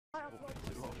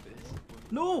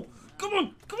No! Come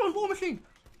on! Come on, War Machine!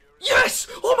 Yes!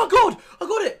 Oh my god! I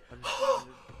got it!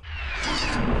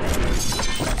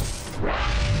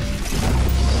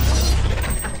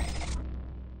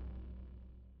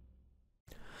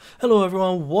 Hello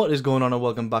everyone, what is going on and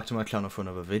welcome back to my channel for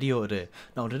another video today.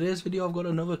 Now today's video I've got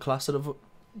another class of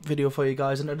video for you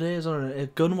guys, and today is on a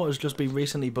gun what has just been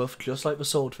recently buffed just like the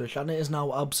Swordfish, and it is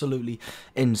now absolutely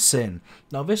insane.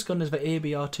 Now this gun is the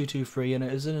ABR-223 and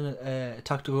it is in a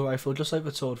tactical rifle just like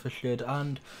the Swordfish did,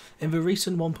 and in the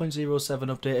recent 1.07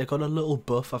 update it got a little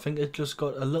buff. I think it just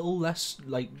got a little less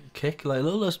like kick, like a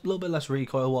little bit less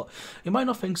recoil. What you might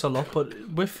not think's a lot, but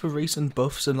with the recent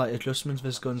buffs and like adjustments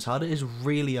this gun's had, it is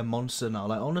really a monster now.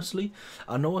 Like honestly,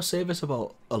 I know I say this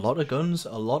about a lot of guns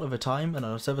a lot of the time, and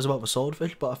I say this about the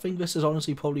Swordfish, but I think this is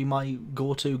honestly probably my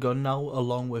go-to gun now,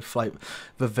 along with like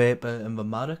the Vapor and the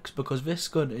Maddox, because this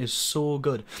gun is so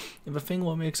good. And the thing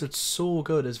what makes it so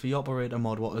good is the operator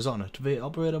mod what is on it. The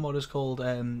operator mod is called,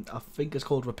 I think it's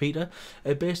called Repeater.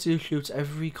 It basically shoots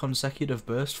every consecutive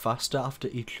burst faster after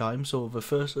each time. So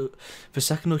the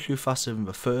second will shoot faster than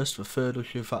the first, the third will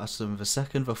shoot faster than the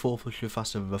second, the fourth will shoot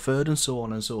faster than the third, and so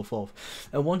on and so forth.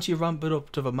 And once you ramp it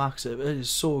up to the max, it is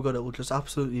so good. It will just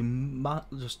absolutely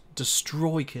just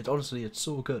destroy kids. Honestly, it's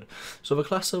so good. So the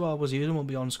class that I was using will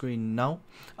be on screen now,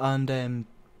 and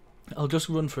I'll just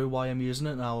run through why I'm using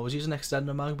it now. I was using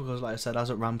extender mag because, like I said, as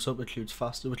it ramps up it shoots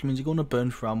faster, which means you're going to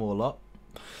burn through ammo a lot.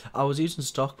 I was using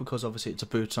stock because obviously it's a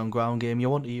boots on ground game. You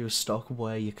want to use stock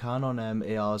where you can on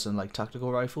ARs and like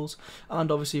tactical rifles, and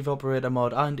obviously the operator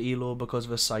mod and ELO because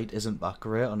the sight isn't that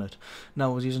great on it.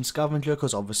 Now I was using scavenger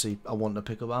because obviously I want to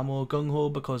pick up ammo. Gung ho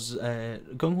because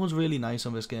gung ho's really nice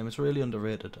on this game. It's really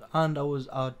underrated. And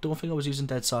I don't think I was using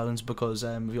dead silence because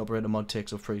the operator mod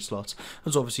takes up 3 slots. I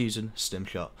was obviously using stim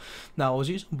shot. Now I was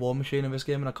using War Machine in this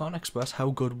game, and I can't express how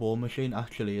good War Machine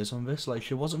actually is on this. Like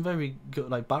she wasn't very good.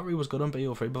 Like battery was good on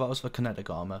BO4, but that was for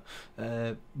kinetic armor.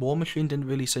 War Machine didn't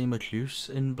really see much use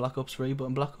in Black Ops 3, but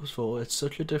in Black Ops 4 it's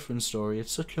such a different story.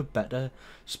 It's such a better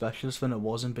specialist than it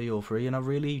was in BO3, and I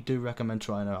really do recommend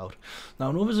trying her out. Now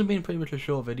I know this has been pretty much a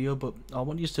short video, but I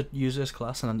want you to use this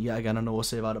class, and yet again I know I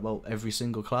say that about every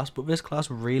single class, but this class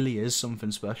really is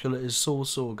something special. It is so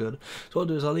good. So what I'll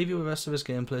do is I'll leave you with the rest of this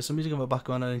gameplay, some music in the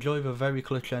background, and enjoy the very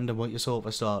clutch end of what you saw at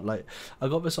the start. Like I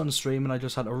got this on stream and I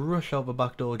just had to rush out the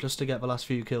back door just to get the last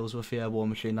few kills with the War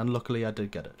Machine, and luckily I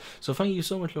did get it. So thank you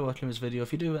so much for watching this video.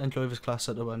 If you do enjoy this class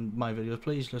setup and my videos,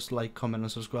 please just like, comment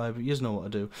and subscribe. You know what to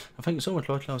do. And thank you so much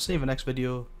for watching. I'll see you in the next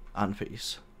video, and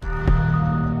peace.